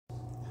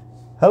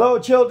Hello,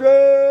 children!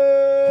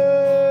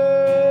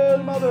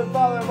 Mother and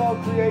Father of all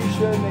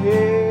creation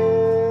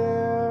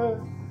here.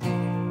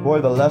 Boy,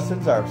 the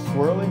lessons are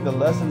swirling. The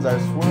lessons are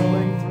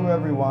swirling through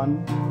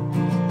everyone.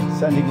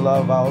 Sending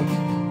love out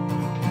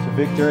to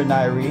Victor and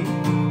Nairi.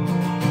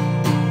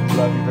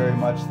 Love you very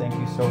much. Thank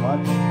you so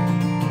much.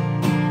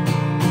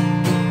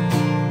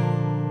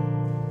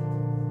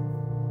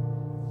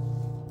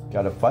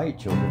 Gotta fight,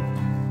 children.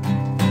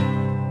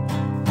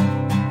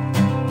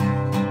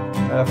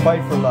 Gotta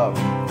fight for love.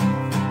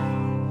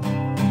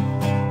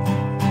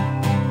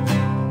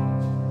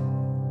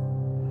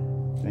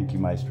 Thank you,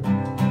 Maestro.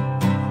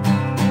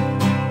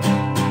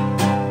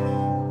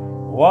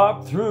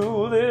 Walk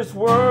through this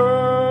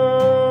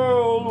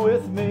world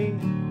with me.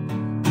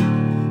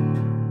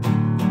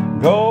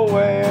 Go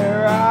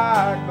where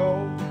I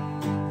go.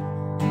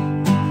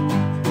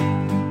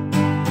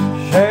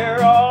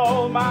 Share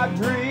all my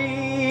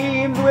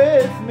dreams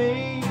with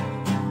me.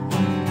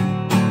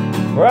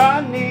 For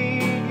I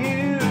need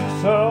you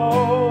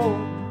so.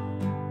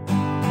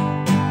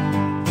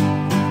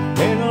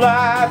 In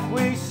life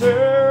we serve,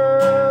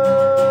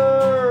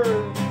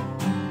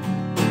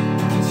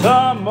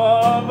 some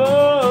of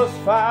us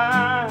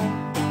find.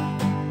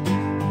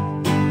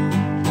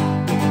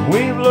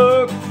 We've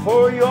looked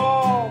for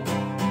y'all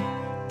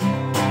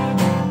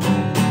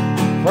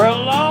for a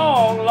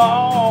long,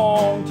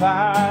 long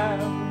time.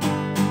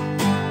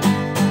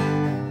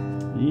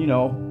 You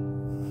know.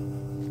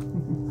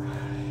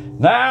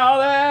 Now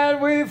that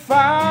we've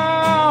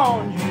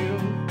found you,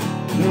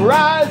 the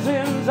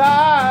risings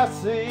I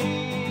see.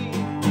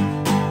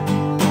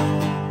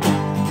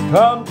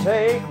 Come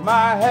take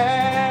my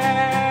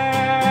hand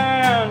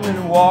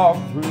and walk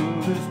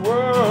through this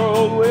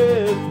world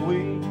with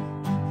we.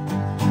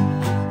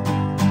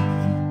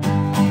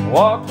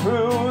 Walk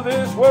through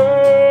this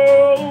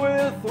world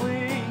with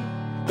we.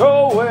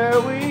 Go where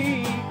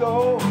we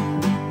go.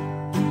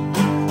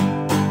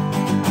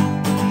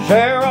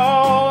 Share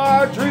all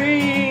our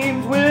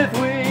dreams with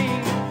we.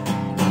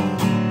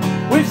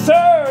 We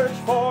search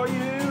for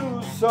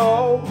you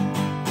so.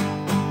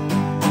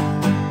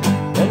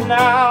 And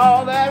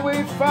now that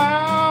we've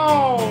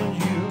found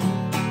you,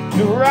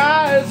 new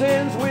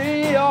risings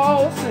we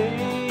all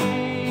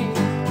see.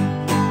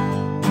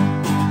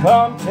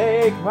 Come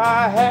take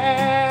my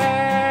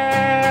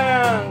hand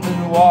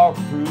and walk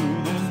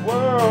through this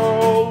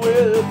world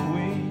with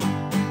we.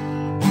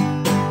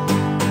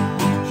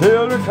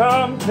 Children,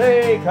 come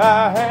take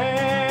our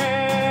hand,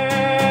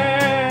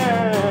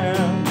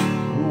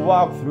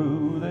 walk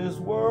through this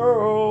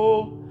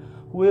world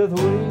with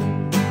we.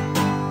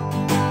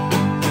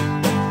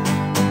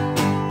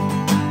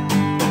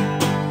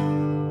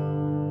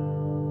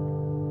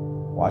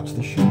 Watch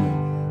the shooting.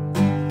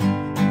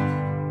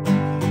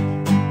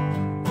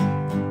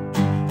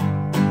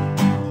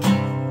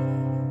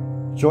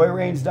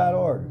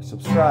 Joyreigns.org.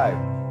 Subscribe.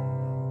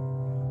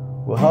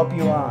 We'll help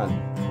you on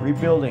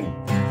rebuilding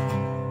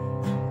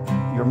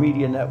your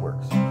media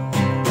networks.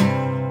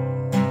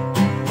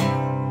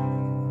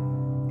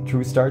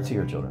 Truth starts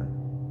here, children.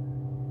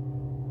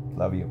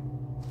 Love you.